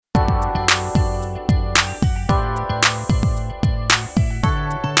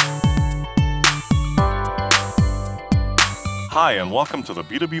Hi, and welcome to the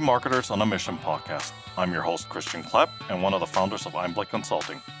B2B Marketers on a Mission podcast. I'm your host, Christian Klepp, and one of the founders of Einblick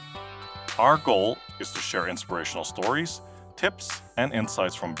Consulting. Our goal is to share inspirational stories, tips, and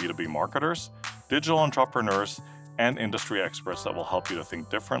insights from B2B marketers, digital entrepreneurs, and industry experts that will help you to think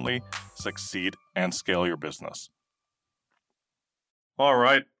differently, succeed, and scale your business. All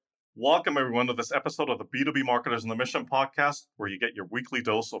right. Welcome, everyone, to this episode of the B2B Marketers on a Mission podcast, where you get your weekly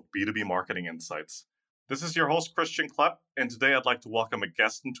dose of B2B marketing insights. This is your host, Christian Klepp, and today I'd like to welcome a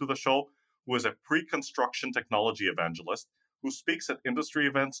guest into the show who is a pre-construction technology evangelist who speaks at industry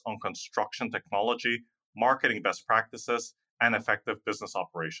events on construction technology, marketing best practices, and effective business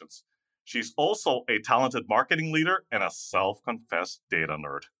operations. She's also a talented marketing leader and a self-confessed data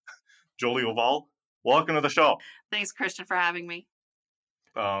nerd. Jolie Oval, welcome to the show. Thanks, Christian, for having me.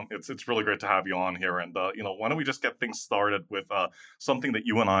 It's really great to have you on here, and why don't we just get things started with something that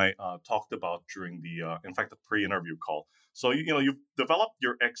you and I talked about during the pre-interview call. So you've developed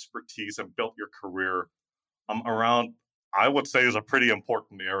your expertise and built your career around, I would say, is a pretty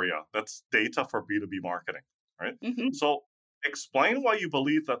important area. That's data for B2B marketing, right? Mm-hmm. So explain why you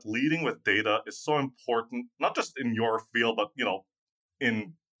believe that leading with data is so important, not just in your field, but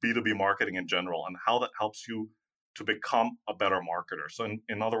in B2B marketing in general, and how that helps you to become a better marketer. So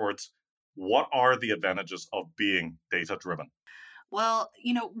in other words, what are the advantages of being data-driven? Well,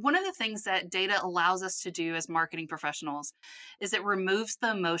 one of the things that data allows us to do as marketing professionals is it removes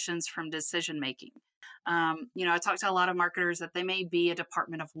the emotions from decision making. I talk to a lot of marketers that they may be a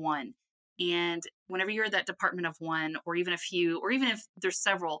department of one. And whenever you're that department of one, or even a few, or even if there's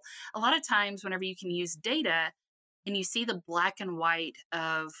several, a lot of times whenever you can use data and you see the black and white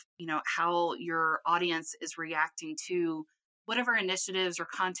of, how your audience is reacting to whatever initiatives or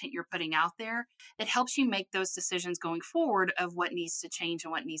content you're putting out there, it helps you make those decisions going forward of what needs to change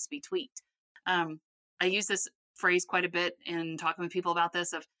and what needs to be tweaked. I use this phrase quite a bit in talking with people about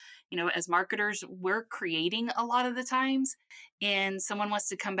this of, as marketers, we're creating a lot of the times, and someone wants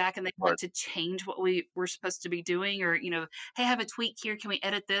to come back and they want to change what we're supposed to be doing, or, hey, I have a tweak here. Can we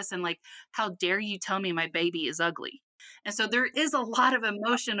edit this? And like, how dare you tell me my baby is ugly? And so there is a lot of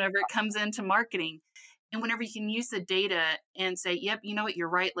emotion whenever it comes into marketing. And whenever you can use the data and say, yep, you know what, you're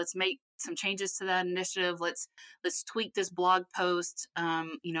right. Let's make some changes to that initiative. Let's tweak this blog post.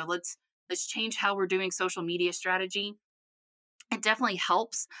 Let's change how we're doing social media strategy. It definitely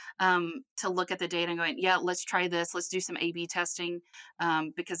helps to look at the data and going, yeah, let's try this. Let's do some A/B testing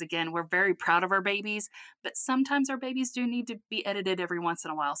because, again, we're very proud of our babies, but sometimes our babies do need to be edited every once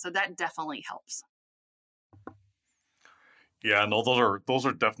in a while. So that definitely helps. Yeah, no, those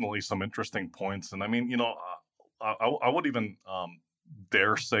are definitely some interesting points, and I mean, I would even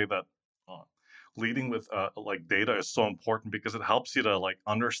dare say that leading with like data is so important because it helps you to like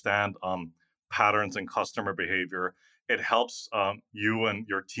understand patterns in customer behavior. It helps you and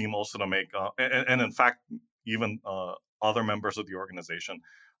your team also to make and in fact even other members of the organization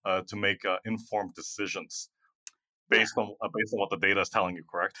to make informed decisions based on what the data is telling you.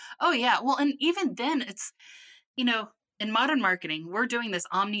 Correct? Oh yeah. Well, and even then, it's in modern marketing, we're doing this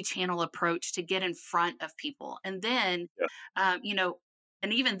omni-channel approach to get in front of people, and then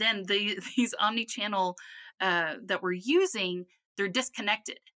and even then, these omni-channel that we're using, they're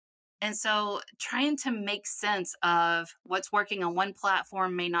disconnected. And so trying to make sense of what's working on one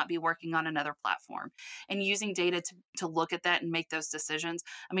platform may not be working on another platform, and using data to look at that and make those decisions.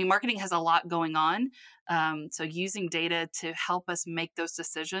 I mean, marketing has a lot going on. So using data to help us make those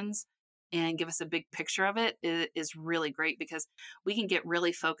decisions and give us a big picture of it is really great, because we can get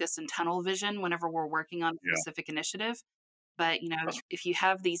really focused in tunnel vision whenever we're working on a specific initiative. But, if you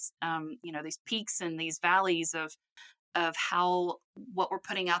have these, these peaks and these valleys of how what we're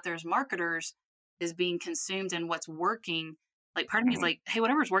putting out there as marketers is being consumed and what's working, like part of me is like, hey,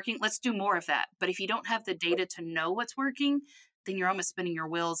 whatever's working, let's do more of that. But if you don't have the data to know what's working, then you're almost spinning your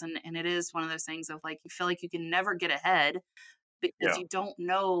wheels. And it is one of those things of like, you feel like you can never get ahead because you don't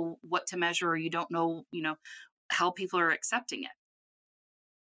know what to measure, or you don't know, how people are accepting it.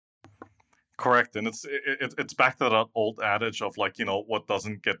 Correct, and it's back to that old adage of like, what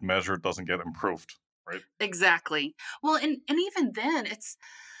doesn't get measured doesn't get improved, right? Exactly. Well, and even then, it's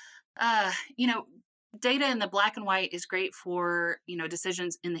data in the black and white is great for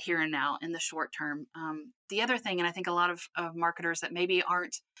decisions in the here and now, in the short term. The other thing, and I think a lot of marketers that maybe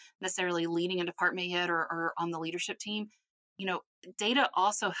aren't necessarily leading a department yet, or on the leadership team, data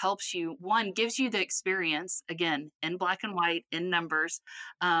also helps you. One, gives you the experience, again, in black and white, in numbers,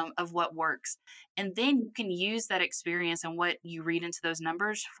 of what works. And then you can use that experience and what you read into those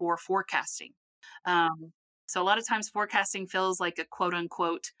numbers for forecasting. So a lot of times forecasting feels like a quote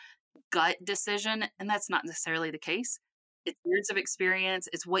unquote gut decision, and that's not necessarily the case. It's years of experience.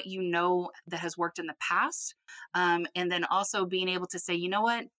 It's what you know that has worked in the past. And then also being able to say, you know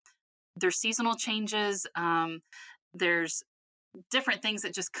what, there's seasonal changes. There's different things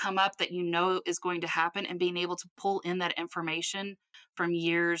that just come up that you know is going to happen, and being able to pull in that information from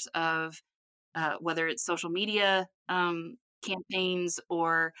years of whether it's social media campaigns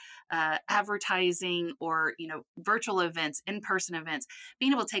or advertising or virtual events, in-person events,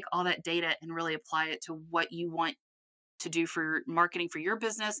 being able to take all that data and really apply it to what you want to do for marketing for your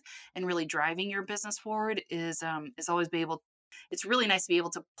business and really driving your business forward is always be able. It's really nice to be able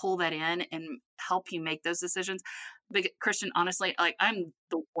to pull that in and help you make those decisions. But Christian, honestly, like I'm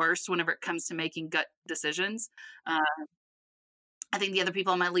the worst whenever it comes to making gut decisions. Uh, I think the other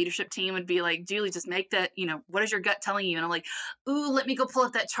people on my leadership team would be like, Julie, just make that, what is your gut telling you? And I'm like, ooh, let me go pull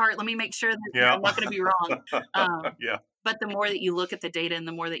up that chart. Let me make sure that Yeah. I'm not going to be wrong. Yeah. But the more that you look at the data and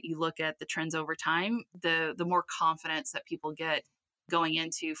the more that you look at the trends over time, the more confidence that people get going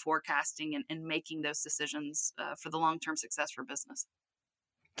into forecasting and making those decisions for the long-term success for business.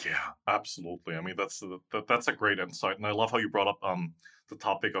 Yeah, absolutely. I mean, that's a great insight, and I love how you brought up the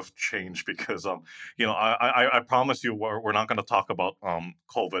topic of change because I promise you we're not going to talk about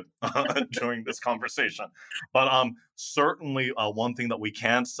COVID during this conversation, but certainly one thing that we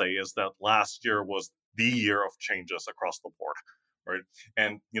can say is that last year was the year of changes across the board, right?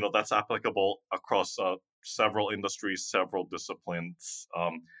 And that's applicable across several industries, several disciplines.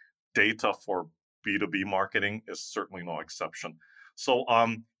 Data for B2B marketing is certainly no exception. So,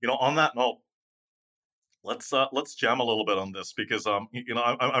 on that note, let's jam a little bit on this because,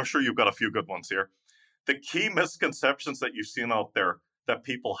 I'm sure you've got a few good ones here. The key misconceptions that you've seen out there that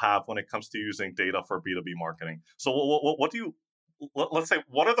people have when it comes to using data for B2B marketing. So, what do you let's say?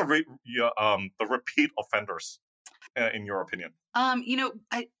 What are the repeat offenders in your opinion?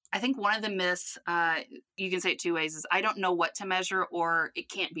 I think one of the myths, you can say it two ways, is I don't know what to measure or it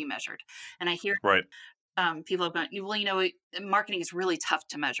can't be measured. And I hear Right. people have gone, well, marketing is really tough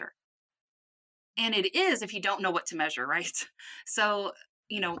to measure. And it is if you don't know what to measure, right? So,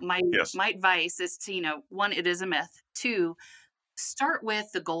 my Yes. my advice is to, one, it is a myth. Two, start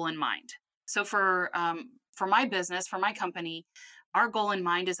with the goal in mind. So for my business, for my company, our goal in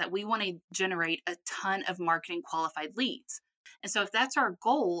mind is that we want to generate a ton of marketing qualified leads. And so if that's our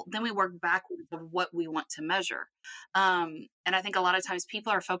goal, then we work backwards of what we want to measure. And I think a lot of times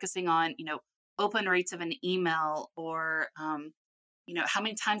people are focusing on, open rates of an email or, how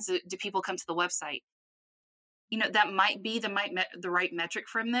many times do people come to the website? That might be the right metric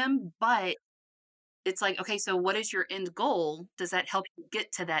from them, but it's like, okay, so what is your end goal? Does that help you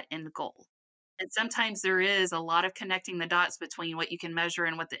get to that end goal? And sometimes there is a lot of connecting the dots between what you can measure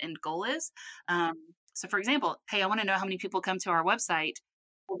and what the end goal is. Um, so, for example, hey, I want to know how many people come to our website.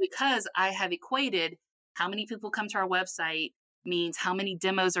 Well, because I have equated how many people come to our website means how many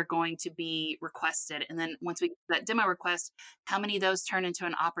demos are going to be requested. And then once we get that demo request, how many of those turn into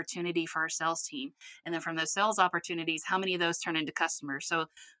an opportunity for our sales team? And then from those sales opportunities, how many of those turn into customers? So,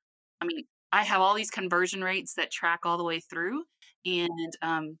 I mean, I have all these conversion rates that track all the way through,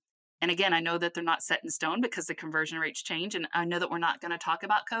 and again, I know that they're not set in stone because the conversion rates change, and I know that we're not going to talk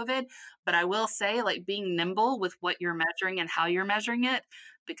about COVID, but I will say, like, being nimble with what you're measuring and how you're measuring it,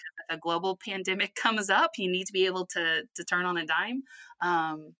 because if a global pandemic comes up, you need to be able to turn on a dime,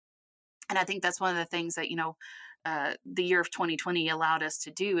 and I think that's one of the things that the year of 2020 allowed us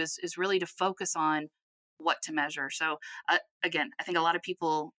to do is really to focus on what to measure. So again, I think a lot of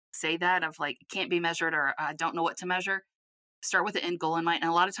people say that of like, it can't be measured or I don't know what to measure. Start with the end goal in mind. And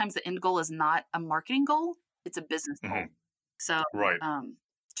a lot of times the end goal is not a marketing goal, it's a business goal. Hmm. So Right.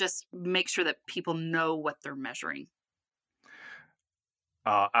 just make sure that people know what they're measuring.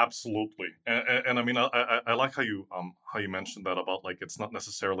 Absolutely, and I mean, I like how you mentioned that about like it's not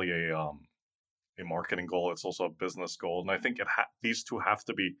necessarily a marketing goal; it's also a business goal, and I think these two have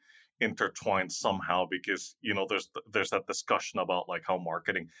to be intertwined somehow because there's that discussion about like how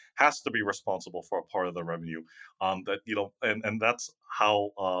marketing has to be responsible for a part of the revenue, that and that's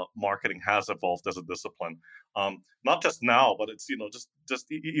how marketing has evolved as a discipline, not just now, but it's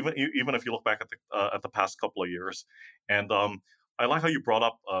even if you look back at the past couple of years, and I like how you brought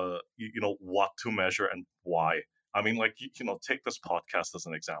up, what to measure and why. I mean, like, take this podcast as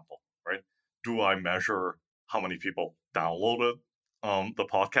an example, right? Do I measure how many people downloaded the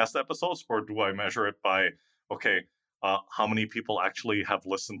podcast episodes, or do I measure it by, okay, how many people actually have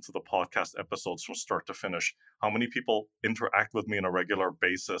listened to the podcast episodes from start to finish? How many people interact with me on a regular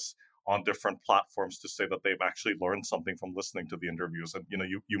basis on different platforms to say that they've actually learned something from listening to the interviews? And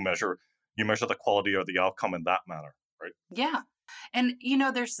you measure the quality or the outcome in that manner, right? Yeah. And,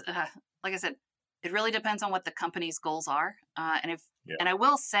 there's, like I said, It really depends on what the company's goals are. Yeah. And I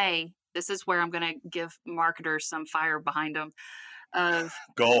will say, this is where I'm going to give marketers some fire behind them. Of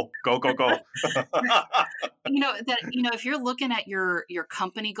Go, go, go, go. if you're looking at your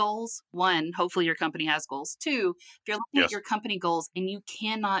company goals, one, hopefully your company has goals. Two, if you're looking at Yes. your company goals and you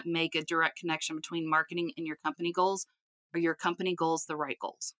cannot make a direct connection between marketing and your company goals, are your company goals the right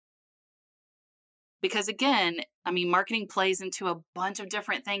goals? Because again, I mean, marketing plays into a bunch of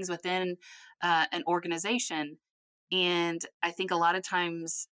different things within an organization. And I think a lot of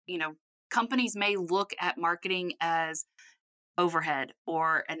times, companies may look at marketing as overhead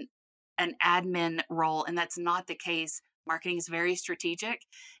or an admin role, and that's not the case. Marketing is very strategic,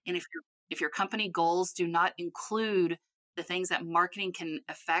 and if your company goals do not include the things that marketing can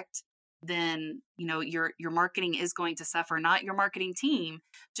affect, then your marketing is going to suffer. Not your marketing team,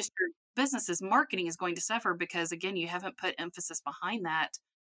 just your business's marketing is going to suffer because again, you haven't put emphasis behind that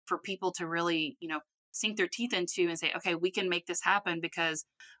for people to really sink their teeth into and say, okay, we can make this happen because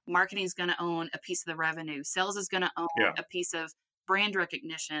marketing is going to own a piece of the revenue, sales is going to own Yeah. a piece of brand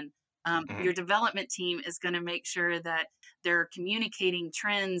recognition. Mhm. Your development team is going to make sure that they're communicating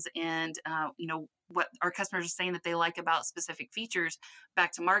trends and what our customers are saying that they like about specific features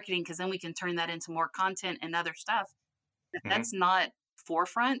back to marketing, because then we can turn that into more content and other stuff. If Mhm. that's not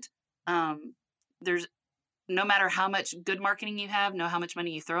forefront, there's no matter how much good marketing you have, know how much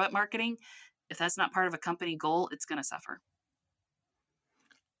money you throw at marketing, if that's not part of a company goal, it's going to suffer.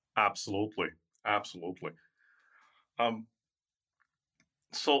 Absolutely. Absolutely. Um,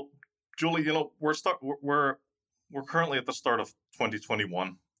 so Julie, we're currently at the start of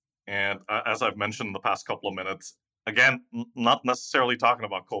 2021, and as I've mentioned in the past couple of minutes, again, not necessarily talking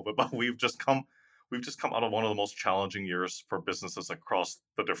about COVID, but we've just come out of one of the most challenging years for businesses across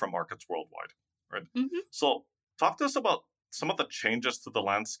the different markets worldwide, right? Hmm. So, talk to us about some of the changes to the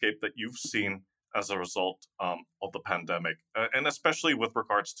landscape that you've seen as a result of the pandemic, and especially with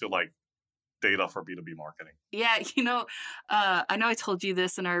regards to like data for B2B marketing. Yeah, I know I told you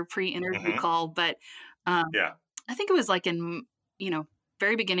this in our pre-interview Hmm. call, but um, Yeah. I think it was like in,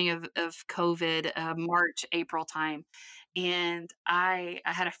 very beginning of COVID, March, April time. And I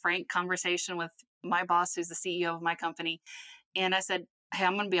had a frank conversation with my boss, who's the CEO of my company. And I said, hey,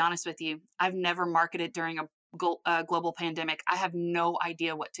 I'm going to be honest with you. I've never marketed during a global pandemic. I have no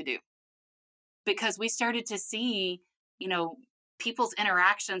idea what to do because we started to see, you know, people's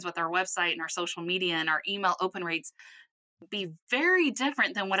interactions with our website and our social media and our email open rates be very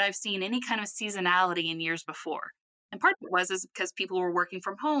different than what I've seen any kind of seasonality in years before. And part of it is because people were working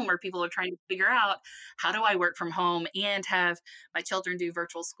from home or people are trying to figure out, how do I work from home and have my children do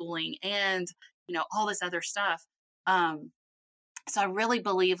virtual schooling and all this other stuff. Um, so I really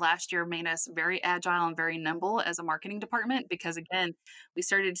believe last year made us very agile and very nimble as a marketing department because again, we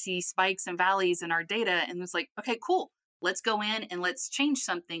started to see spikes and valleys in our data and it was like, okay, cool. Let's go in and let's change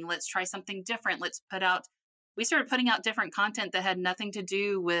something. Let's try something different. We started putting out different content that had nothing to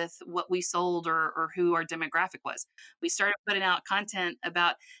do with what we sold or who our demographic was. We started putting out content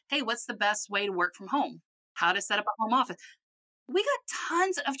about, hey, what's the best way to work from home? How to set up a home office. We got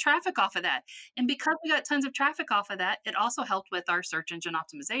tons of traffic off of that. And because we got tons of traffic off of that, it also helped with our search engine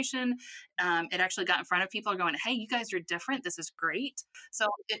optimization. It actually got in front of people going, hey, you guys are different. This is great. So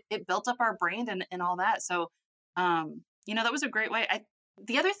it built up our brand and all that. So, that was a great way.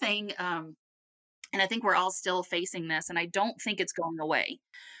 The other thing, and I think we're all still facing this, and I don't think it's going away,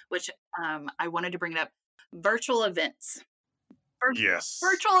 which I wanted to bring it up, virtual events. Vir- Yes.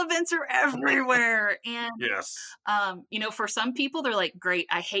 Virtual events are everywhere. And Yes. for some people, they're like, great,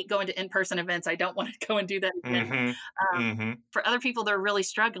 I hate going to in-person events. I don't want to go and do that again. Mm-hmm. Um, Mm-hmm. for other people, they're really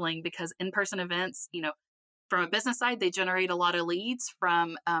struggling because in-person events, from a business side, they generate a lot of leads.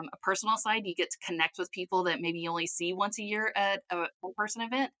 From a personal side, you get to connect with people that maybe you only see once a year at an in-person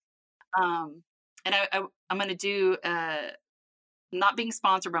event. Um, and I'm going to do, not being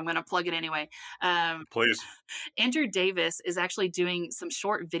sponsored, but I'm going to plug it anyway. Please. Andrew Davis is actually doing some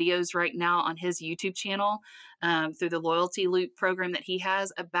short videos right now on his YouTube channel through the Loyalty Loop program that he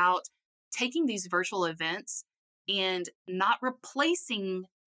has about taking these virtual events and not replacing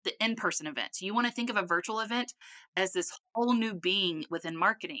the in-person events. You want to think of a virtual event as this whole new being within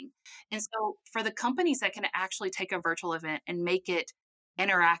marketing. And so for the companies that can actually take a virtual event and make it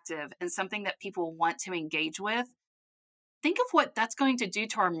interactive and something that people want to engage with, think of what that's going to do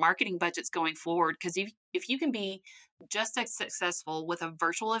to our marketing budgets going forward. Because if you can be just as successful with a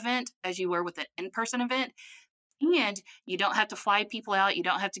virtual event as you were with an in-person event, and you don't have to fly people out, you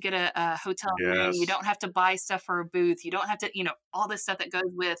don't have to get a hotel room, you Yes. don't have to buy stuff for a booth, you don't have to, all this stuff that goes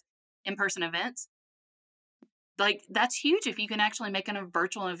with in-person events. like that's huge if you can actually make a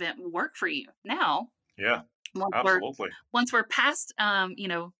virtual event work for you. Now, Yeah, once we're absolutely. past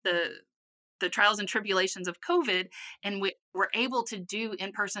the trials and tribulations of COVID, and we're able to do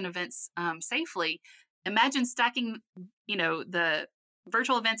in-person events safely. Imagine stacking, the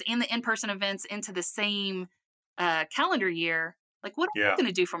virtual events and the in-person events into the same calendar year. Like, what are we Yeah. going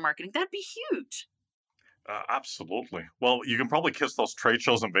to do for marketing? That'd be huge. Absolutely. Well, you can probably kiss those trade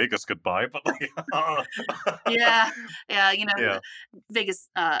shows in Vegas goodbye, but like, Yeah, yeah. yeah, Vegas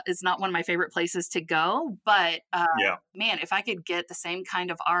is not one of my favorite places to go, but yeah, man, if I could get the same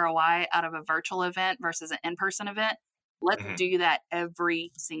kind of ROI out of a virtual event versus an in-person event, let's hmm do that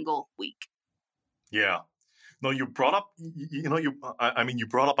every single week. yeah. No, you brought up, I mean, you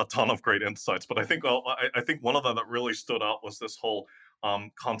brought up a ton of great insights, but I think, I think one of them that really stood out was this whole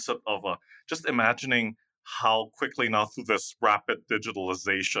concept of just imagining how quickly now through this rapid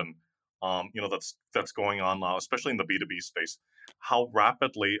digitalization, that's going on now, especially in the B2B space, how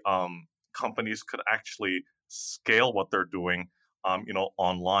rapidly companies could actually scale what they're doing,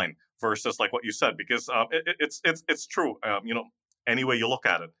 online versus like what you said, because it's true, any way you look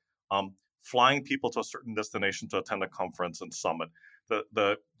at it. Um, Flying people to a certain destination to attend a conference and summit,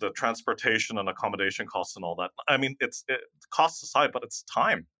 the transportation and accommodation costs and all that. I mean, it costs aside, but it's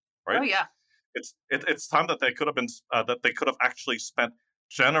time, Oh right? yeah. It's time that they could have been that they could have actually spent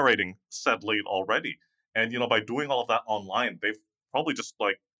generating said lead already. And by doing all of that online, they've probably just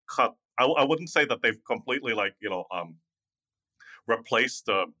like cut. I wouldn't say that they've completely like replaced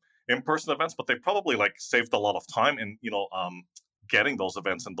the in-person events, but they've probably like saved a lot of time in getting those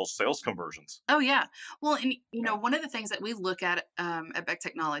events and those sales conversions. Oh yeah. Well, and Yeah. one of the things that we look at Beck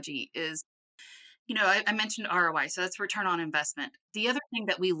Technology is, I mentioned ROI, so that's return on investment. The other thing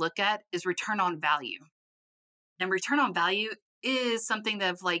that we look at is return on value. And return on value is something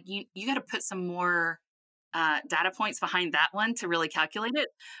that like you got to put some more data points behind that one to really calculate it.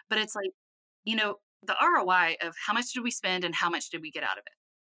 But it's like, the ROI of how much did we spend and how much did we get out of it.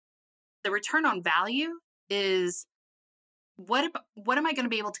 The return on value is what am I going to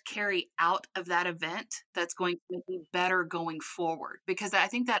be able to carry out of that event that's going to make me better going forward? Because I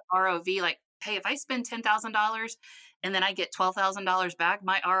think that ROV, like, hey, if I spend $10,000 and then I get $12,000 back,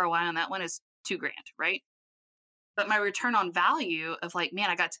 my ROI on that one is 2 grand, right? But my return on value of like, man,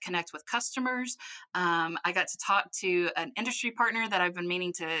 I got to connect with customers. I got to talk to an industry partner that I've been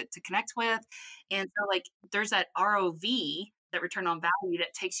meaning to connect with. And so like there's that ROV, that return on value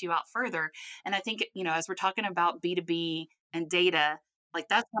that takes you out further. And I think, as we're talking about B2B and data, like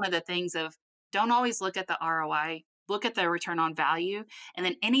that's one of the things of don't always look at the ROI, look at the return on value. And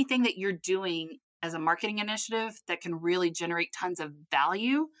then anything that you're doing as a marketing initiative that can really generate tons of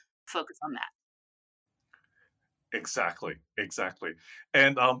value, focus on that. Exactly, exactly.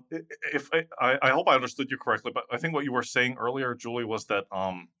 And if I hope I understood you correctly, but I think what you were saying earlier, Julie, was that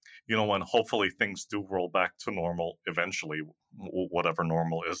when hopefully things do roll back to normal eventually, whatever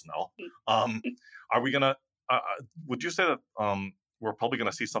normal is now, um, are we gonna? Would you say that we're probably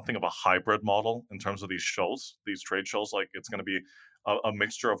gonna see something of a hybrid model in terms of these shows, these trade shows? Like it's gonna be a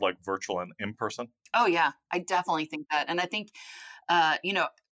mixture of like virtual and in person. Oh yeah, I definitely think that. And I think, uh, you know,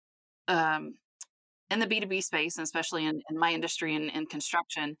 um, in the B2B space, and especially in my industry in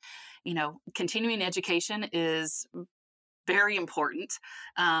construction, continuing education is very important.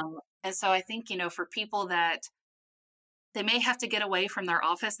 And so I think, for people that they may have to get away from their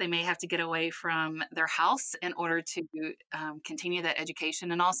office, they may have to get away from their house in order to continue that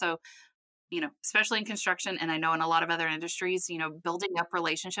education. And also, especially in construction, and I know in a lot of other industries, building up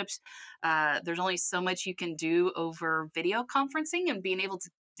relationships. There's only so much you can do over video conferencing, and being able to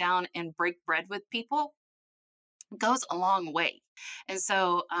sit down and break bread with people goes a long way. And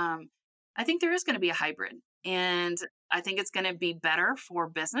so I think there is going to be a hybrid. And I think it's going to be better for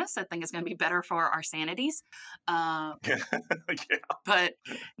business. I think it's going to be better for our sanities. Uh, Yeah. but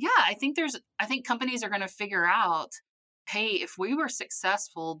yeah, I think companies are going to figure out, hey, if we were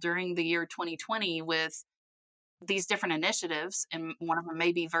successful during the year 2020 with these different initiatives, and one of them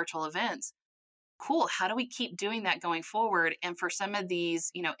may be virtual events, cool. How do we keep doing that going forward? And for some of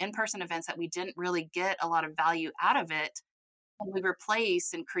these, in-person events that we didn't really get a lot of value out of it, can we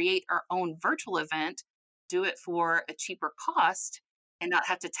replace and create our own virtual event, do it for a cheaper cost, and not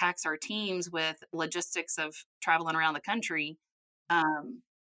have to tax our teams with logistics of traveling around the country,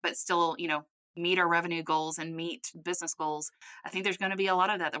 but still, meet our revenue goals and meet business goals. I think there's going to be a lot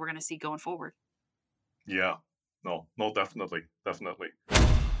of that we're going to see going forward. Yeah. No, no, definitely, definitely.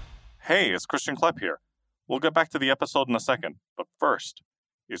 Hey, it's Christian Klepp here. We'll get back to the episode in a second, but first,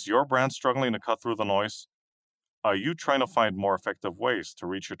 is your brand struggling to cut through the noise? Are you trying to find more effective ways to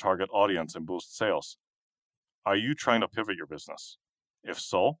reach your target audience and boost sales? Are you trying to pivot your business? If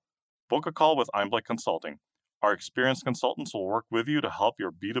so, book a call with Einblick Consulting. Our experienced consultants will work with you to help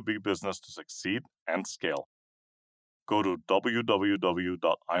your B2B business to succeed and scale. Go to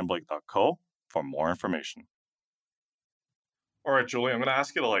www.einblick.co for more information. All right, Julie, I'm going to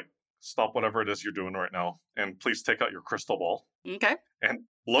ask you to stop whatever it is you're doing right now, and please take out your crystal ball. Okay. And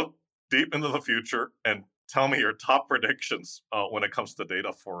look deep into the future and tell me your top predictions when it comes to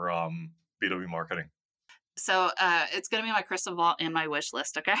data for B2B marketing. So it's going to be my crystal ball and my wish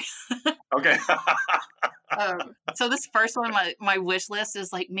list, okay? Okay. So this first one, my wish list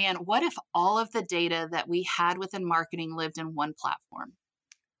is like, man, what if all of the data that we had within marketing lived in one platform?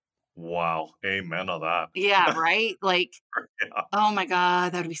 Wow. Amen to that. Yeah, right? Like, Yeah. oh my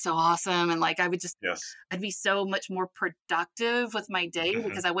God, that would be so awesome. And like, Yes. I'd be so much more productive with my day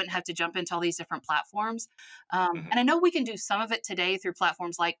because I wouldn't have to jump into all these different platforms. And I know we can do some of it today through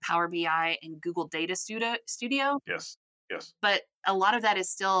platforms like Power BI and Google Data Studio. Yes. Yes. But a lot of that is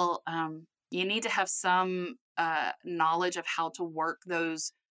still, you need to have some knowledge of how to work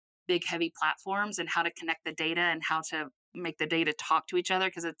those big, heavy platforms and how to connect the data and how to make the data talk to each other,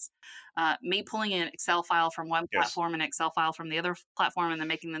 because it's me pulling an Excel file from one platform and an Excel file from the other platform and then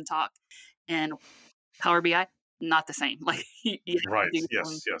making them talk. And Power BI, not the same. Like you have to do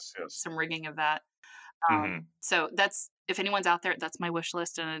some rigging of that. So that's, if anyone's out there, that's my wish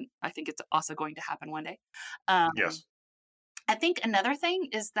list, and I think it's also going to happen one day. Yes. I think another thing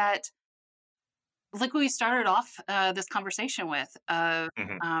is that, like we started off this conversation with, I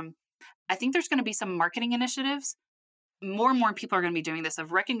think there's going to be some marketing initiatives. More and more people are going to be doing this,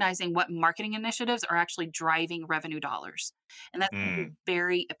 of recognizing what marketing initiatives are actually driving revenue dollars. And that's going to be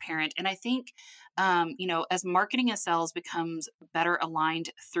very apparent. And I think, as marketing and sales becomes better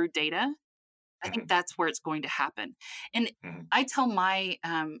aligned through data, I think that's where it's going to happen. And I tell my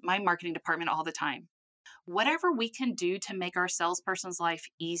my marketing department all the time, whatever we can do to make our salesperson's life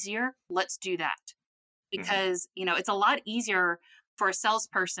easier, let's do that. Because, it's a lot easier for a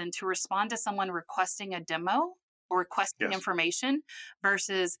salesperson to respond to someone requesting a demo or requesting information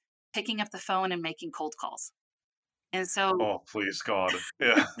versus picking up the phone and making cold calls. And so, oh, please God.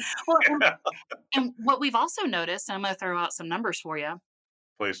 Yeah. well, and what we've also noticed, and I'm going to throw out some numbers for you.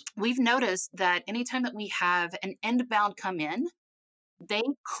 Please. We've noticed that anytime that we have an inbound come in, they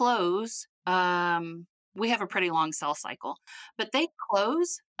close. We have a pretty long sales cycle, but they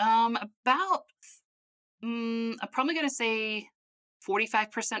close about, I'm probably going to say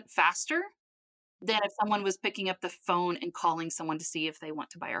 45% faster than if someone was picking up the phone and calling someone to see if they want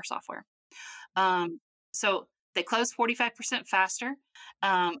to buy our software. So they close 45% faster.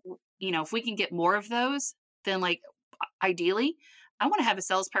 If we can get more of those, then ideally, I want to have a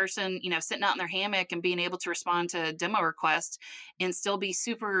salesperson, sitting out in their hammock and being able to respond to demo requests and still be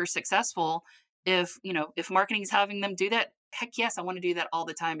super successful. If marketing is having them do that, heck yes, I want to do that all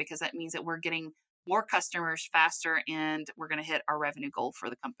the time, because that means that we're getting more customers faster and we're going to hit our revenue goal for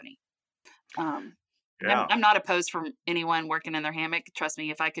the company. I'm not opposed from anyone working in their hammock. Trust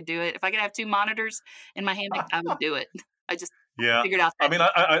me, if I could do it, if I could have 2 monitors in my hammock, I would do it. I just figured out that. I mean,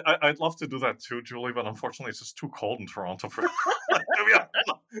 I'd love to do that too, Julie, but unfortunately it's just too cold in Toronto for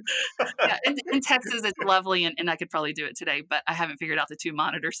in Texas it's lovely, and I could probably do it today, but I haven't figured out the 2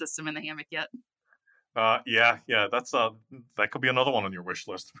 monitor system in the hammock yet. That's that could be another one on your wish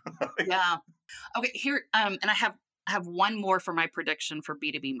list. Yeah. Okay, here and I have one more for my prediction for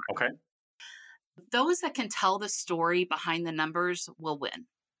B2B marketing. Okay. Those that can tell the story behind the numbers will win.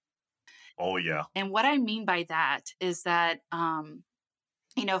 Oh yeah. And what I mean by that is that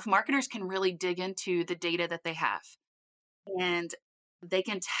if marketers can really dig into the data that they have, and they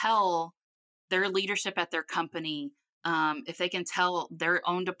can tell their leadership at their company, if they can tell their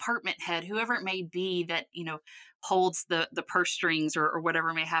own department head, whoever it may be that, holds the purse strings or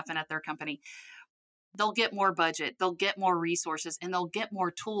whatever may happen at their company, they'll get more budget, they'll get more resources, and they'll get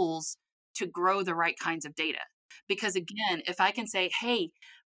more tools to grow the right kinds of data. Because again, if I can say, hey,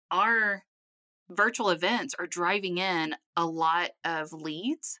 our virtual events are driving in a lot of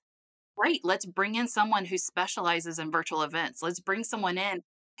leads, great, let's bring in someone who specializes in virtual events. Let's bring someone in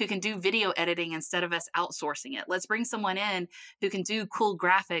who can do video editing instead of us outsourcing it. Let's bring someone in who can do cool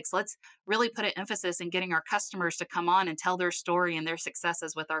graphics. Let's really put an emphasis in getting our customers to come on and tell their story and their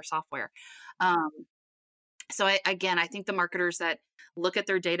successes with our software. So I think the marketers that look at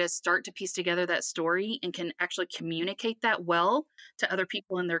their data, start to piece together that story, and can actually communicate that well to other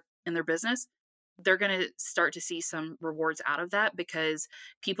people in their business, they're going to start to see some rewards out of that, because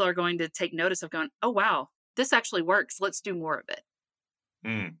people are going to take notice of going, oh, wow, this actually works. Let's do more of it.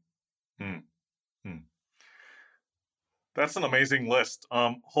 That's an amazing list.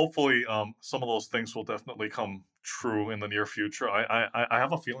 Hopefully, some of those things will definitely come true in the near future. I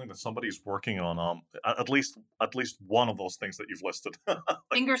have a feeling that somebody's working on at least one of those things that you've listed.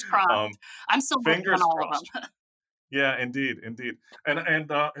 Fingers crossed. um, I'm still working on fingers all of crossed. them. Yeah, indeed, indeed. And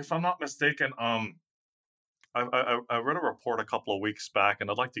if I'm not mistaken, I read a report a couple of weeks back,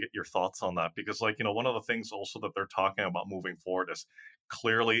 and I'd like to get your thoughts on that because, like, one of the things also that they're talking about moving forward is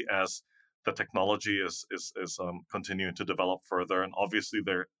clearly as the technology is continuing to develop further, and obviously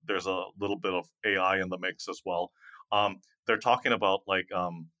there's a little bit of AI in the mix as well. They're talking about like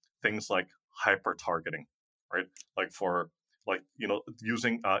things like hyper targeting, right? Like for like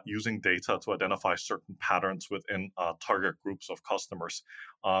using data to identify certain patterns within target groups of customers,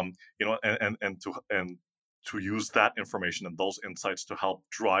 and to use that information and those insights to help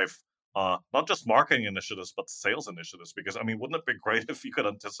drive not just marketing initiatives but sales initiatives. Because I mean, wouldn't it be great if you could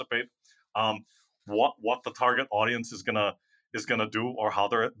anticipate um, what the target audience is gonna do, or how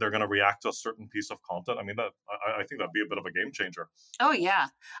they're gonna react to a certain piece of content? I mean, that I think that'd be a bit of a game changer. Oh yeah.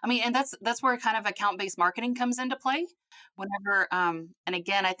 I mean, and that's where kind of account-based marketing comes into play. Whenever and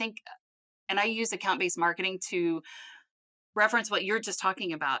again, I think and I use account-based marketing to reference what you're just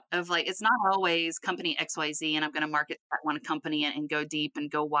talking about of like it's not always company XYZ and I'm going to market that one company and go deep and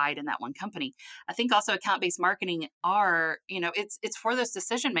go wide in that one company. I think also account-based marketing are, it's for those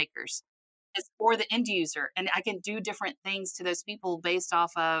decision makers. It's for the end user and I can do different things to those people based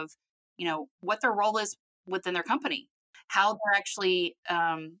off of, what their role is within their company, how they're actually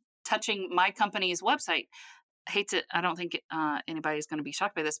touching my company's website. I don't think anybody's going to be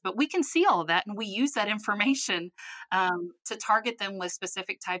shocked by this, but we can see all of that and we use that information to target them with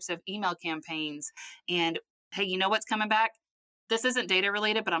specific types of email campaigns. And hey, you know what's coming back? This isn't data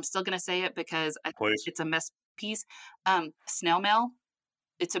related, but I'm still going to say it because I think Please. it's a mess piece. Snail mail,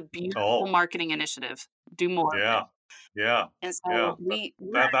 it's a beautiful Oh, marketing initiative. Do more of it. yeah, yeah, And yeah.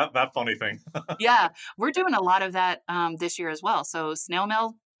 so That funny thing. yeah, we're doing a lot of that this year as well. So snail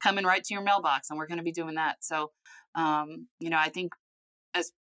mail coming right to your mailbox, and we're going to be doing that. So, I think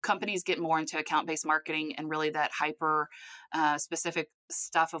as companies get more into account-based marketing and really that hyper specific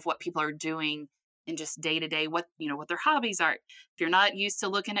stuff of what people are doing in just day to day, what their hobbies are. If you're not used to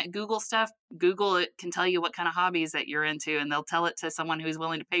looking at Google stuff, Google it can tell you what kind of hobbies that you're into, and they'll tell it to someone who's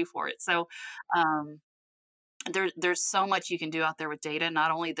willing to pay for it. So, um, there's so much you can do out there with data,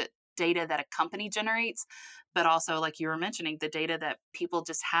 not only the data that a company generates, but also like you were mentioning, the data that people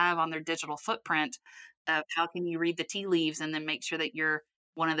just have on their digital footprint of how can you read the tea leaves and then make sure that you're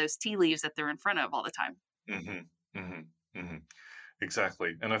one of those tea leaves that they're in front of all the time. Hmm. Hmm. Hmm.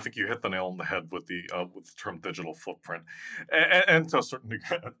 Exactly, and I think you hit the nail on the head with the term digital footprint, and to a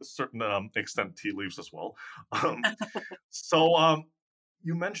certain extent, tea leaves as well. Um, so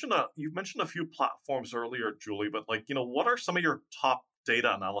you mentioned a few platforms earlier, Julie, but like what are some of your top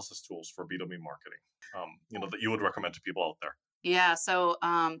data analysis tools for B2B marketing? That you would recommend to people out there. Yeah, so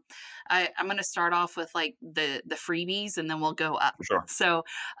I'm going to start off with like the freebies, and then we'll go up. Sure. So,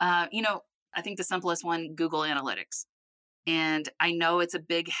 uh, you know, I think the simplest one, Google Analytics. And I know it's a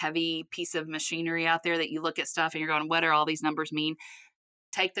big, heavy piece of machinery out there that you look at stuff and you're going, what do all these numbers mean?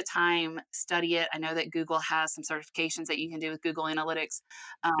 Take the time, study it. I know that Google has some certifications that you can do with Google Analytics.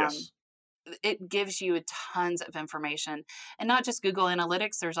 Um, Yes. it gives you tons of information, and not just Google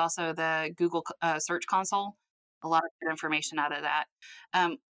Analytics. There's also the Google Search Console. A lot of good information out of that.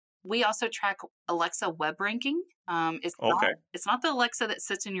 Um, we also track Alexa web ranking. It's not Okay. it's not the Alexa that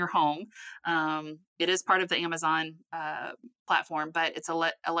sits in your home. It is part of the Amazon platform, but it's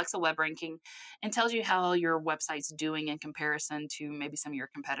Alexa web ranking and tells you how your website's doing in comparison to maybe some of your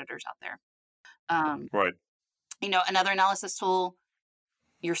competitors out there. Um, Right. another analysis tool,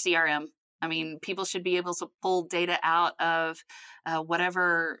 your CRM. I mean, people should be able to pull data out of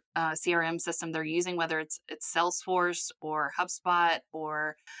whatever CRM system they're using, whether it's Salesforce or HubSpot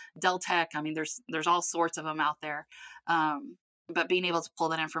or Deltek. I mean, there's all sorts of them out there. But being able to pull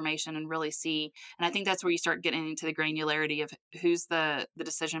that information and really see, and I think that's where you start getting into the granularity of who's the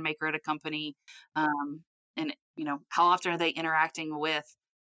decision maker at a company, and how often are they interacting with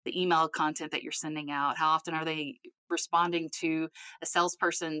the email content that you're sending out? How often are they responding to a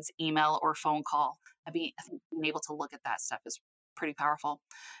salesperson's email or phone call? I think being able to look at that stuff is pretty powerful.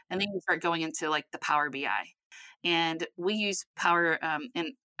 And then you start going into like the Power BI. And we use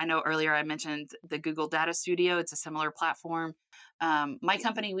and I know earlier I mentioned the Google Data Studio. It's a similar platform. My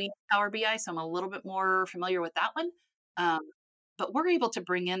company, we use Power BI, so I'm a little bit more familiar with that one. Um, but we're able to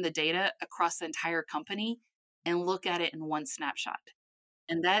bring in the data across the entire company and look at it in one snapshot.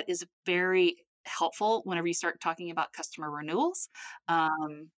 And that is very helpful whenever you start talking about customer renewals.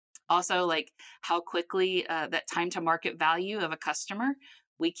 Um, Also, like how quickly that time to market value of a customer,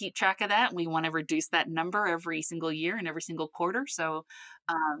 we keep track of that. And we want to reduce that number every single year and every single quarter. So,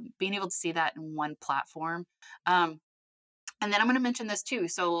 being able to see that in one platform. Um, and then I'm going to mention this too.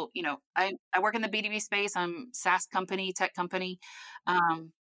 So, I work in the B2B space. I'm SaaS company, tech company.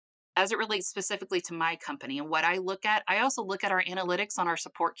 Um, as it relates specifically to my company and what I look at, I also look at our analytics on our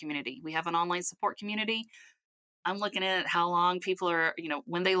support community. We have an online support community. I'm looking at how long people are,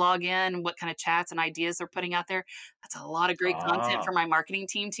 when they log in, what kind of chats and ideas they're putting out there. That's a lot of great content for Ah, my marketing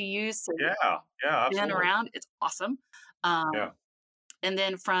team to use to yeah, yeah, spin absolutely. around. It's awesome. Um, Yeah. and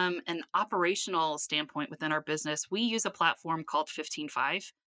then from an operational standpoint within our business, we use a platform called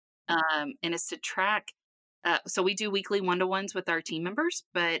 15Five, and it's to track. So we do weekly one-to-ones with our team members,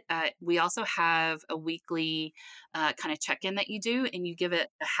 but we also have a weekly kind of check-in that you do, and you give it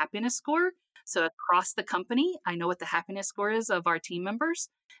a happiness score. So across the company, I know what the happiness score is of our team members,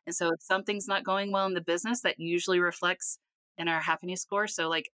 and so if something's not going well in the business, that usually reflects in our happiness score. So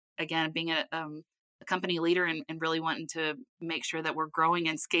like again, being a company leader and really wanting to make sure that we're growing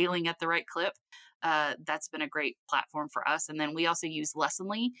and scaling at the right clip, that's been a great platform for us. And then we also use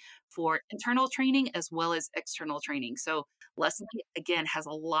Lessonly for internal training as well as external training. So Lessonly again has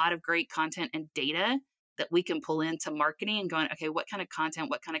a lot of great content and data that we can pull into marketing and going, okay, what kind of content,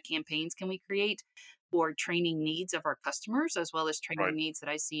 what kind of campaigns can we create for training needs of our customers as well as training Right. needs that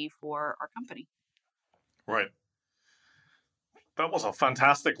I see for our company. Right. That was a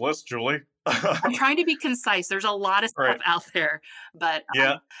fantastic list, Julie. I'm trying to be concise. There's a lot of stuff Right. out there, but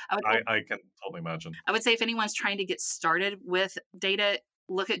Yeah, I would I can totally imagine. I would say if anyone's trying to get started with data,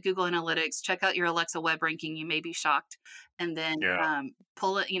 look at Google Analytics, check out your Alexa web ranking. You may be shocked, and then Yeah.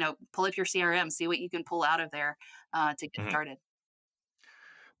 pull it. Pull up your CRM, see what you can pull out of there to get Mhm. started.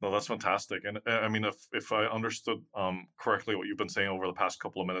 No, that's fantastic. And I mean, if I understood correctly what you've been saying over the past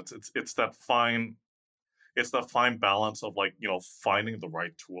couple of minutes, it's that fine balance of like finding the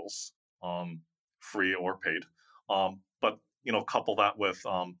right tools, um, free or paid, but couple that with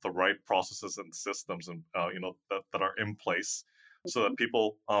the right processes and systems and that are in place so that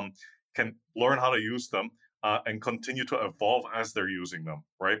people can learn how to use them and continue to evolve as they're using them,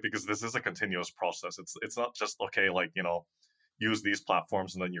 right? Because this is a continuous process. It's not just okay, like use these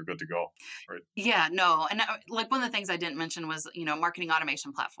platforms and then you're good to go, right? Yeah, no, and like one of the things I didn't mention was marketing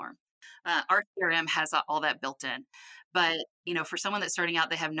automation platform. Our CRM has all that built in, but for someone that's starting out,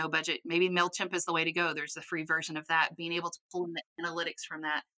 they have no budget. Maybe Mailchimp is the way to go. There's a free version of that. Being able to pull in the analytics from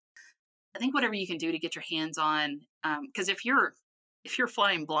that, I think whatever you can do to get your hands on, because if you're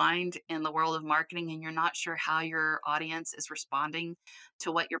flying blind in the world of marketing and you're not sure how your audience is responding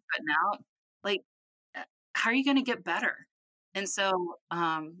to what you're putting out, like how are you going to get better? And so,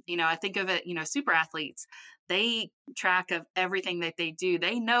 I think of it, super athletes, they track of everything that they do.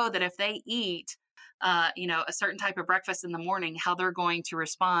 They know that if they eat, a certain type of breakfast in the morning, how they're going to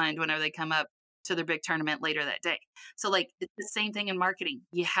respond whenever they come up to their big tournament later that day. So, like, it's the same thing in marketing.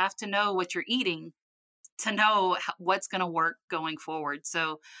 You have to know what you're eating to know what's going to work going forward.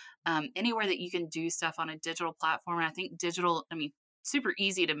 So, anywhere that you can do stuff on a digital platform, and I think digital, I mean, super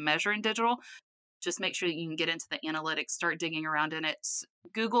easy to measure in digital, just make sure that you can get into the analytics, start digging around in it.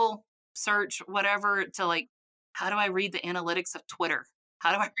 Google search, whatever, to like, how do I read the analytics of Twitter?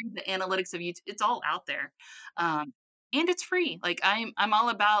 How do I read the analytics of YouTube? It's all out there. And it's free. Like I'm all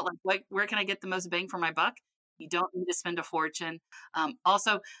about like where can I get the most bang for my buck? You don't need to spend a fortune.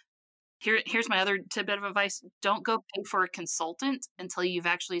 Also, here's my other tidbit of advice. Don't go pay for a consultant until you've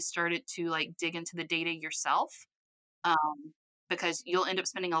actually started to like dig into the data yourself. Um, because you'll end up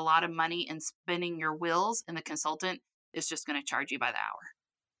spending a lot of money and spinning your wheels, and the consultant is just going to charge you by the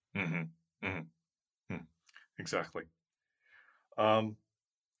hour. Mm-hmm. Mm-hmm. Exactly. Um,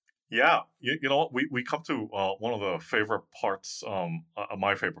 yeah, you know what? We come to one of the favorite parts,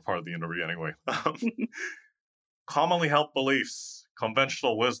 my favorite part of the interview anyway. Commonly held beliefs,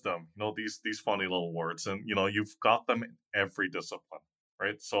 conventional wisdom, these funny little words, and you've got them in every discipline,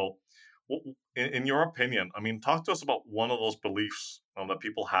 right? So, in your opinion, I mean, talk to us about one of those beliefs that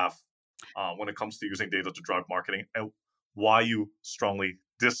people have when it comes to using data to drive marketing, and why you strongly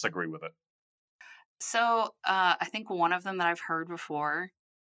disagree with it. So I think one of them that I've heard before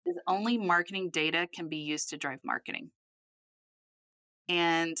is only marketing data can be used to drive marketing.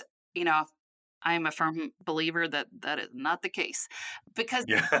 And, you know, I'm a firm believer that that is not the case because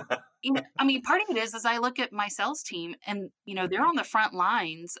Yeah. I mean, part of it is as I look at my sales team and, they're on the front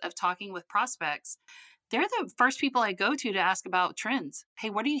lines of talking with prospects. They're the first people I go to ask about trends. Hey,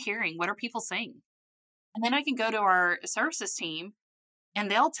 what are you hearing? What are people saying? And then I can go to our services team And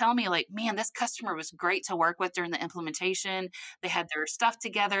they'll tell me like, man, this customer was great to work with during the implementation. They had their stuff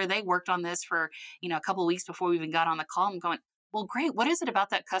together. They worked on this for, a couple of weeks before we even got on the call. I'm going, well, great. What is it about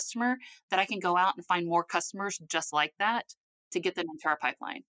that customer that I can go out and find more customers just like that to get them into our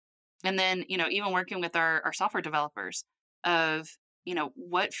pipeline? And then, even working with our software developers of,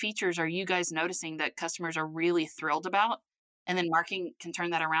 what features are you guys noticing that customers are really thrilled about? And then marketing can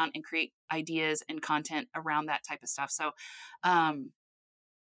turn that around and create ideas and content around that type of stuff. So,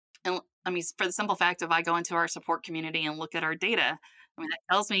 and I mean, for the simple fact, if I go into our support community and look at our data, I mean, that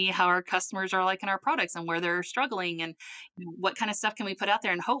tells me how our customers are liking our products and where they're struggling and what kind of stuff can we put out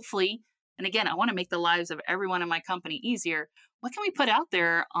there. And hopefully, and again, I want to make the lives of everyone in my company easier. What can we put out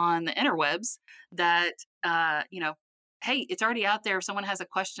there on the interwebs that, hey, it's already out there. If someone has a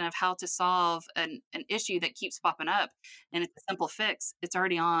question of how to solve an issue that keeps popping up and it's a simple fix, it's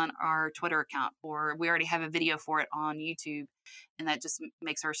already on our Twitter account, or we already have a video for it on YouTube. And that just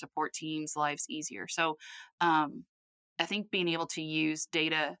makes our support teams' lives easier. So I think being able to use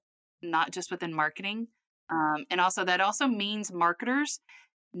data, not just within marketing, and also that also means marketers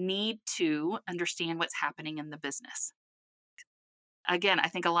need to understand what's happening in the business. Again, I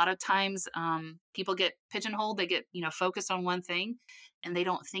think a lot of times people get pigeonholed, they get, focused on one thing and they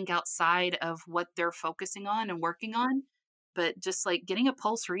don't think outside of what they're focusing on and working on, but just like getting a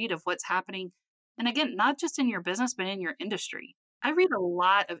pulse read of what's happening. And again, not just in your business, but in your industry. I read a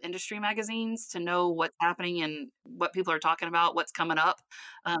lot of industry magazines to know what's happening and what people are talking about, what's coming up,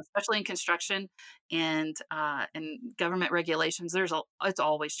 especially in construction and government regulations. It's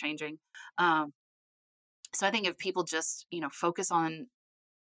always changing. So I think if people just, focus on,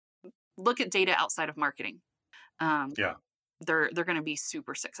 look at data outside of marketing, um, Yeah. they're going to be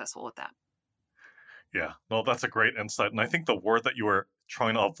super successful with that. Yeah, no, that's a great insight. And I think the word that you were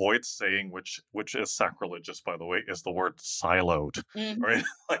trying to avoid saying, which is sacrilegious, by the way, is the word siloed, Mhm. right?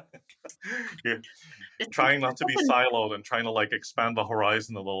 Like, you're It's trying not to be something. siloed and trying to like expand the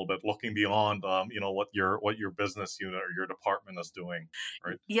horizon a little bit, looking beyond, what your business unit or your department is doing,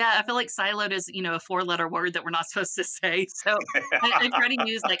 right? Yeah, I feel like siloed is, a four-letter word that we're not supposed to say. So I try to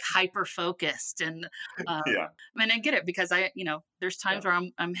use like hyper focused and Yeah, I mean I get it because there's yeah, times where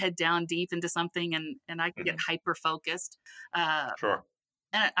I'm head down deep into something and I can get hmm, hyper focused. Uh, sure.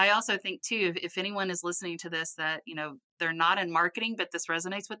 and I also think too, if anyone is listening to this that, they're not in marketing, but this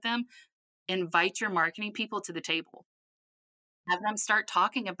resonates with them, invite your marketing people to the table. Have them start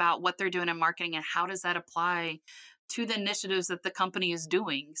talking about what they're doing in marketing and how does that apply to the initiatives that the company is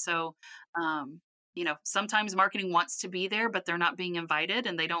doing. So, sometimes marketing wants to be there, but they're not being invited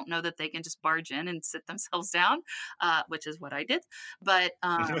and they don't know that they can just barge in and sit themselves down, which is what I did. But,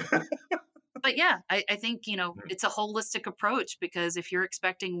 but yeah, I think, it's a holistic approach because if you're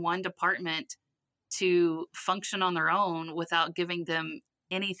expecting one department to function on their own without giving them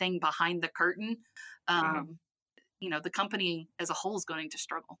anything behind the curtain, Hmm. um, the company as a whole is going to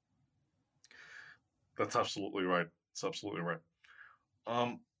struggle. That's absolutely right. That's absolutely right.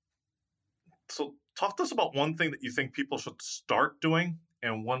 Um, So, talk to us about one thing that you think people should start doing,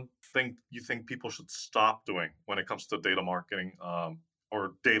 and one thing you think people should stop doing when it comes to data marketing,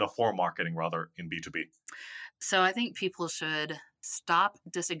 or data for marketing, rather, in B2B. So I think people should stop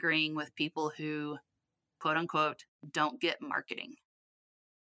disagreeing with people who, quote unquote, don't get marketing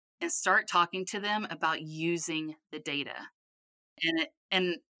and start talking to them about using the data.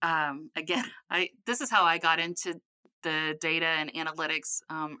 And again, I this is how I got into the data and analytics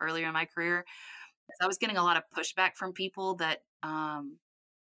earlier in my career. I was getting a lot of pushback from people that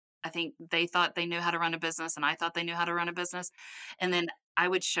I think they thought they knew how to run a business and I thought they knew how to run a business. And then I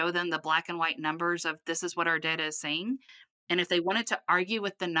would show them the black and white numbers of this is what our data is saying. And if they wanted to argue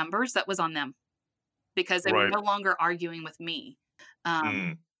with the numbers, that was on them because they were Right. no longer arguing with me. Um,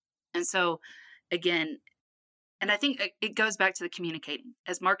 Mm, and so, again, and I think it goes back to the communicating.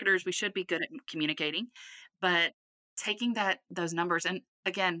 As marketers, we should be good at communicating, but taking those numbers and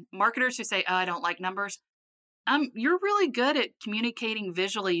again, marketers who say, "Oh, I don't like numbers," you're really good at communicating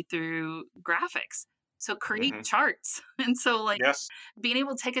visually through graphics. So create hmm. charts. And so like Yes. being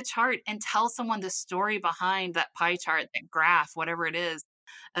able to take a chart and tell someone the story behind that pie chart, that graph, whatever it is,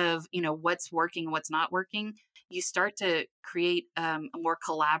 of what's working and what's not working, you start to create a more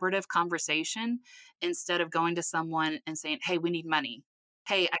collaborative conversation instead of going to someone and saying, "Hey, we need money.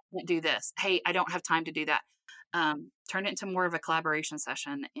 Hey, I can't do this. Hey, I don't have time to do that." Turn it into more of a collaboration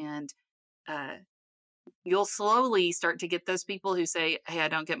session, and uh, you'll slowly start to get those people who say, "Hey, I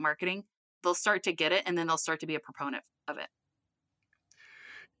don't get marketing." They'll start to get it, and then they'll start to be a proponent of it.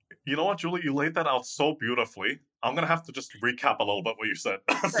 You know what, Julie? You laid that out so beautifully. I'm gonna have to just recap a little bit what you said.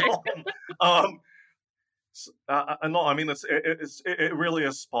 Right. Um, No, I mean it really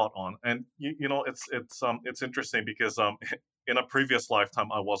is spot on, and it's interesting because in a previous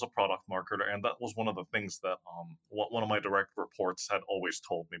lifetime I was a product marketer, and that was one of the things that one of my direct reports had always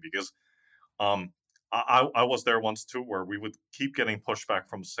told me because um I was there once too where we would keep getting pushback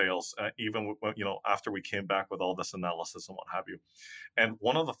from sales even after we came back with all this analysis and what have you, and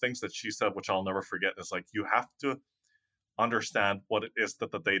one of the things that she said, which I'll never forget, is like you have to understand what it is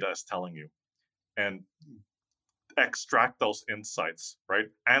that the data is telling you and extract those insights, right?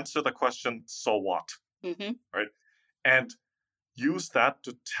 Answer the question, so what, Hmm. right? And use that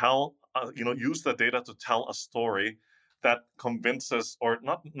to tell, use the data to tell a story that convinces, or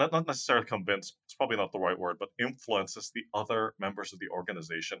not necessarily convince, it's probably not the right word, but influences the other members of the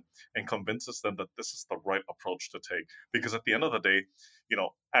organization and convinces them that this is the right approach to take. Because at the end of the day,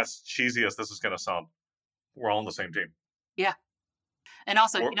 as cheesy as this is going to sound, we're all on the same team. Yeah. And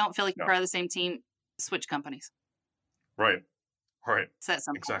also, if We're, you don't feel like you're yeah, part of the same team, switch companies. right, right, It's that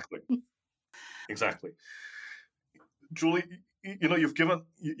simple. exactly, exactly. Julie, you've given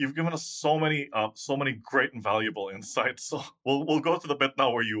us so many great and valuable insights. So we'll go to the bit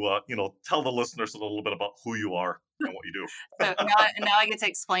now where you tell the listeners a little bit about who you are and what you do. So now I get to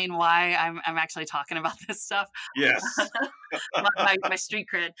explain why I'm actually talking about this stuff. Yes. My street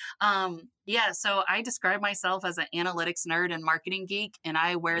cred. Yeah, so I describe myself as an analytics nerd and marketing geek, and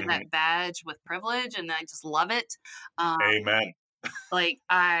I wear Hmm. that badge with privilege, and I just love it. Um, Amen. like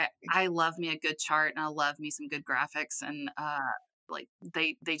I love me a good chart, and I love me some good graphics, and like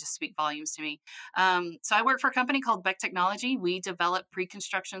they just speak volumes to me. So I work for a company called Beck Technology. We develop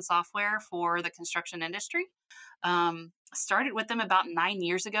pre-construction software for the construction industry. Started with them about 9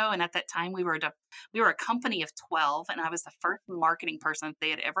 years ago, and at that time we were a company of 12, and I was the first marketing person that they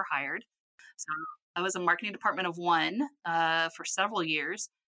had ever hired. So I was a marketing department of one for several years,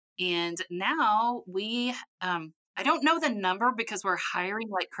 and now I don't know the number because we're hiring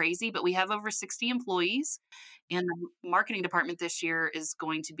like crazy, but we have over 60 employees, and the marketing department this year is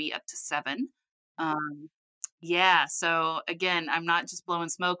going to be up to seven. Um, yeah. So again, I'm not just blowing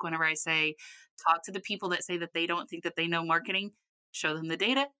smoke whenever I say talk to the people that say that they don't think that they know marketing, show them the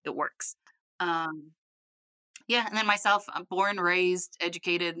data, it works. Um, yeah. And then myself, I'm born, raised,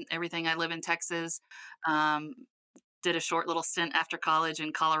 educated, everything. I live in Texas. Um, did a short little stint after college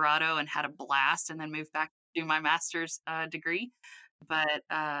in Colorado and had a blast, and then moved back to do my master's degree. But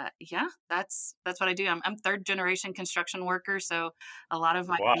yeah, that's what I do. I'm third generation construction worker, so a lot of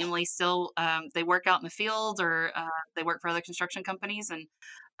my Wow. family still they work out in the field or they work for other construction companies, and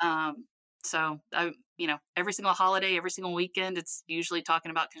um, so I every single holiday, every single weekend, it's usually talking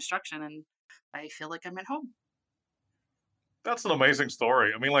about construction, and I feel like I'm at home. That's an amazing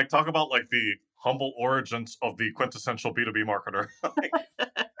story. I mean, like, talk about like the humble origins of the quintessential B2B marketer.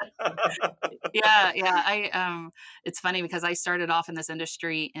 Yeah, yeah. It's funny because I started off in this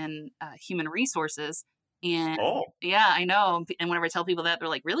industry in human resources, and Oh, yeah, I know. And whenever I tell people that, they're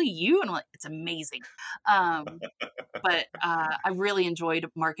like, "Really, you?" And I'm like, "It's amazing." Um, but I really enjoyed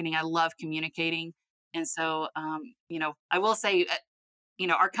marketing. I love communicating, and so I will say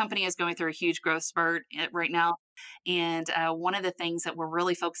our company is going through a huge growth spurt right now. And one of the things that we're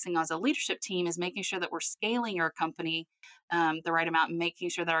really focusing on as a leadership team is making sure that we're scaling our company the right amount and making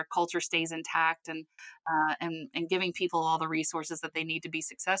sure that our culture stays intact and giving people all the resources that they need to be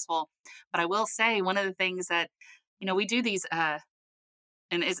successful. But I will say one of the things that, we do these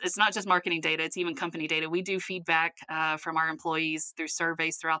and it's not just marketing data, it's even company data. We do feedback from our employees through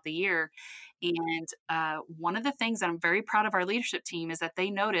surveys throughout the year. And one of the things that I'm very proud of our leadership team is that they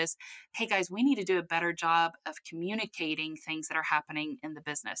notice, hey guys, we need to do a better job of communicating things that are happening in the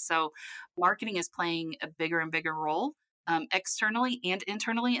business. So marketing is playing a bigger and bigger role. Externally and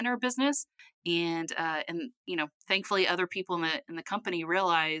internally in our business, and thankfully, other people in the company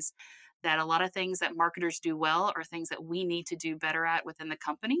realize that a lot of things that marketers do well are things that we need to do better at within the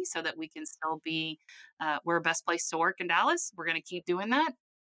company so that we can still be we're a best place to work in Dallas. We're going to keep doing that.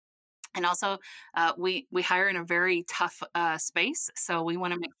 And also, we hire in a very tough space, so we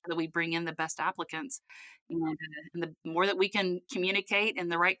want to make sure that we bring in the best applicants. And the more that we can communicate in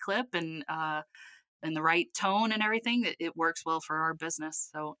the right clip and in the right tone and everything, it works well for our business.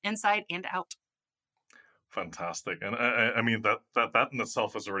 So inside and out. fantastic. And I mean that in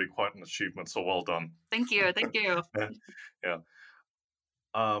itself is already quite an achievement. So well done. Thank you. Thank you. Yeah.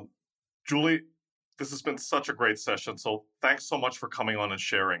 Um, Julie, this has been such a great session. So thanks so much for coming on and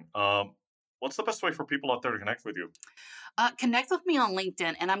sharing. What's the best way for people out there to connect with you? Connect with me on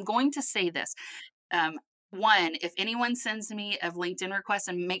LinkedIn, and I'm going to say this. Um, one, if anyone sends me a LinkedIn request,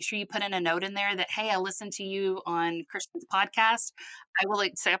 and make sure you put in a note in there that, hey, I listened to you on Christian's podcast, I will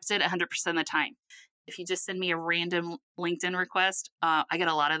accept it 100% of the time. if you just send me a random LinkedIn request, I get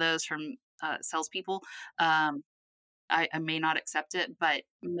a lot of those from salespeople. I may not accept it, but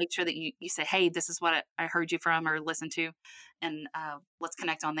make sure that you say, hey, this is what I heard you from or listened to, and let's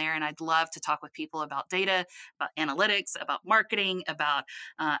connect on there. And I'd love to talk with people about data, about analytics, about marketing, about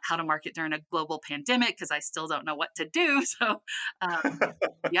how to market during a global pandemic, because I still don't know what to do. So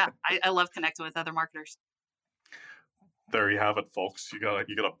yeah, I love connecting with other marketers. There you have it, folks. You got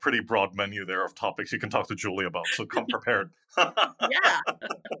a pretty broad menu there of topics you can talk to Julie about. So come prepared. Yeah.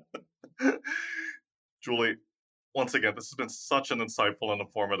 Julie, once again, this has been such an insightful and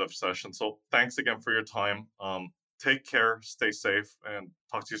informative session. So thanks again for your time. Take care, stay safe, and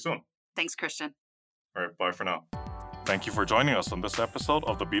talk to you soon. Thanks, Christian. All right, bye for now. Thank you for joining us on this episode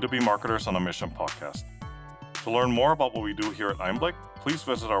of the B2B Marketers on a Mission podcast. To learn more about what we do here at Einblick, please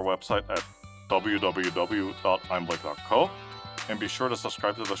visit our website at www.einblick.co and be sure to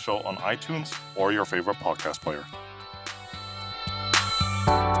subscribe to the show on iTunes or your favorite podcast player.